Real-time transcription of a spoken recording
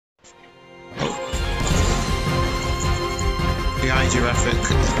Heard you, Rathic.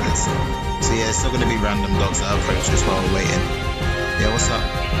 So yeah, it's still gonna be random dogs that approach us while we're waiting. Yeah, what's up?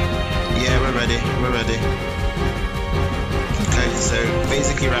 Yeah, we're ready. We're ready. Okay, so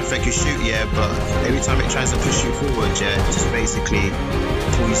basically, Rathic, you shoot, yeah, but every time it tries to push you forward, yeah, just basically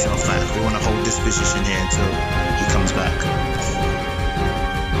pull yourself back. We want to hold this position here until he comes back.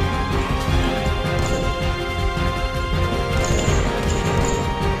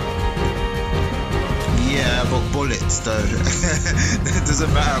 Yeah, but bullets though. It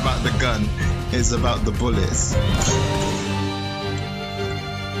doesn't matter about the gun, it's about the bullets.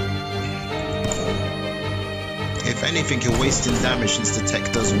 If anything, you're wasting damage since the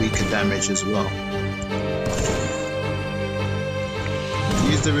tech does weaker damage as well.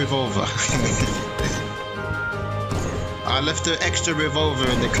 Use the revolver. I left the extra revolver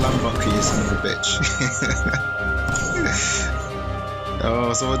in the clan bunker, you son of a bitch.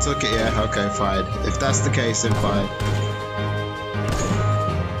 Oh, someone took it, yeah? Okay, fine. If that's the case, then fine.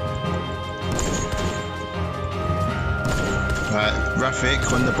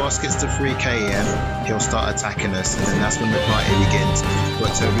 Rathic, when the boss gets to 3k, yeah, he'll start attacking us, and then that's when the party begins.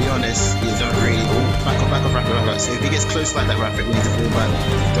 But to be honest, you don't really... Oh, back up, Rathic, back up. So if he gets close like that, Rathic, we need to fall back.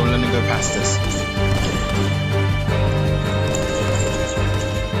 Don't let him go past us.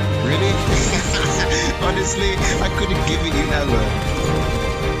 Really? Honestly, I couldn't give it you ever.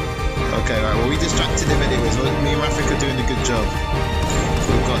 Okay, right, well, we distracted him anyways. Well, me and Rathic are doing a good job.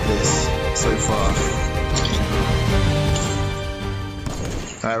 We've got this so far.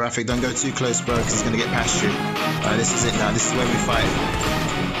 Alright, Rathic, don't go too close, bro, because he's going to get past you. Alright, this is it now. This is where we fight.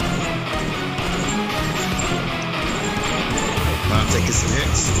 I'm taking some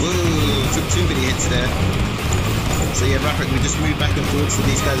hits. Woo! Took too many hits there. So yeah, Rathic, we just move back and forth, so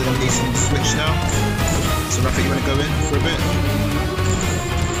these guys are going to need some switch now. So Rathic, you want to go in for a bit?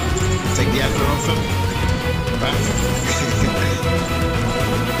 Take the advert off him. Back.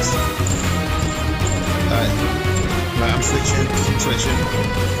 Alright. Right, I'm switching.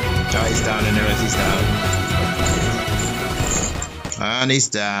 Oh, he's down in there, he's down. And he's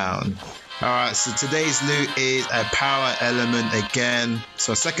down. Alright, so today's loot is a power element again.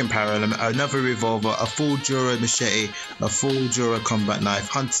 So a second power element, another revolver, a full Dura machete, a full Dura combat knife,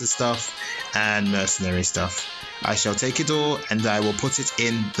 hunter stuff, and mercenary stuff. I shall take it all and I will put it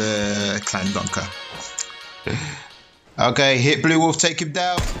in the clan bunker. Okay, hit Blue Wolf, take him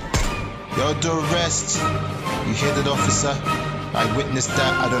down. You're under arrest. You hear that, officer? I witnessed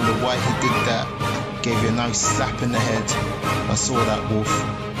that. I don't know why he did that. Gave you a nice slap in the head. I saw that, Wolf.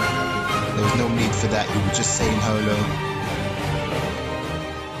 There was no need for that. You were just saying hello.